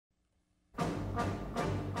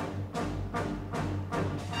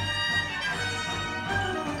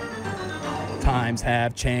Times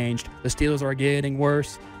have changed. The Steelers are getting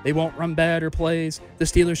worse. They won't run better plays. The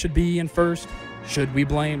Steelers should be in first. Should we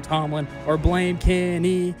blame Tomlin or blame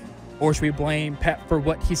Kenny? Or should we blame Pat for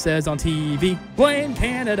what he says on TV? Blame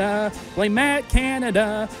Canada. Blame Matt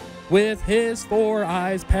Canada. With his 4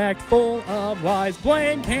 eyes packed full of lies.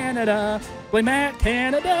 Blame Canada. Blame Matt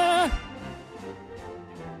Canada.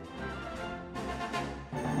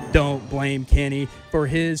 Don't blame Kenny for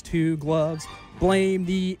his 2 gloves. Blame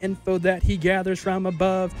the info that he gathers from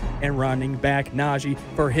above. And running back Najee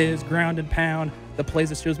for his ground and pound. The plays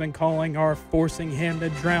the Steelers been calling are forcing him to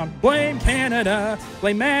drown. Blame Canada.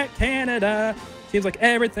 Blame Matt Canada. Seems like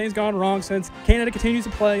everything's gone wrong since Canada continues to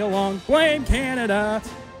play along. Blame Canada.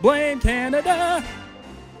 Blame Canada.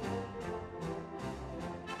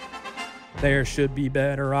 There should be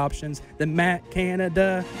better options than Matt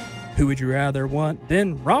Canada. Who would you rather want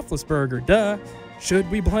than Roethlisberger? Duh. Should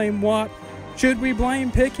we blame Watt? Should we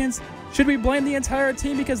blame Pickens? Should we blame the entire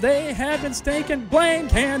team because they have been stinking? Blame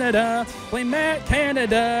Canada. Blame Matt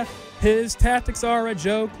Canada. His tactics are a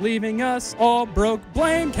joke, leaving us all broke.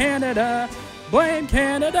 Blame Canada. Blame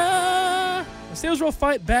Canada. The Steelers will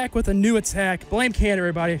fight back with a new attack. Blame Canada,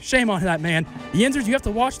 everybody. Shame on that man. The Yinzers, you have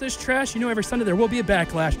to watch this trash. You know every Sunday there will be a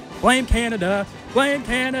backlash. Blame Canada. Blame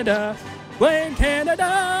Canada. Blame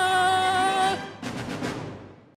Canada.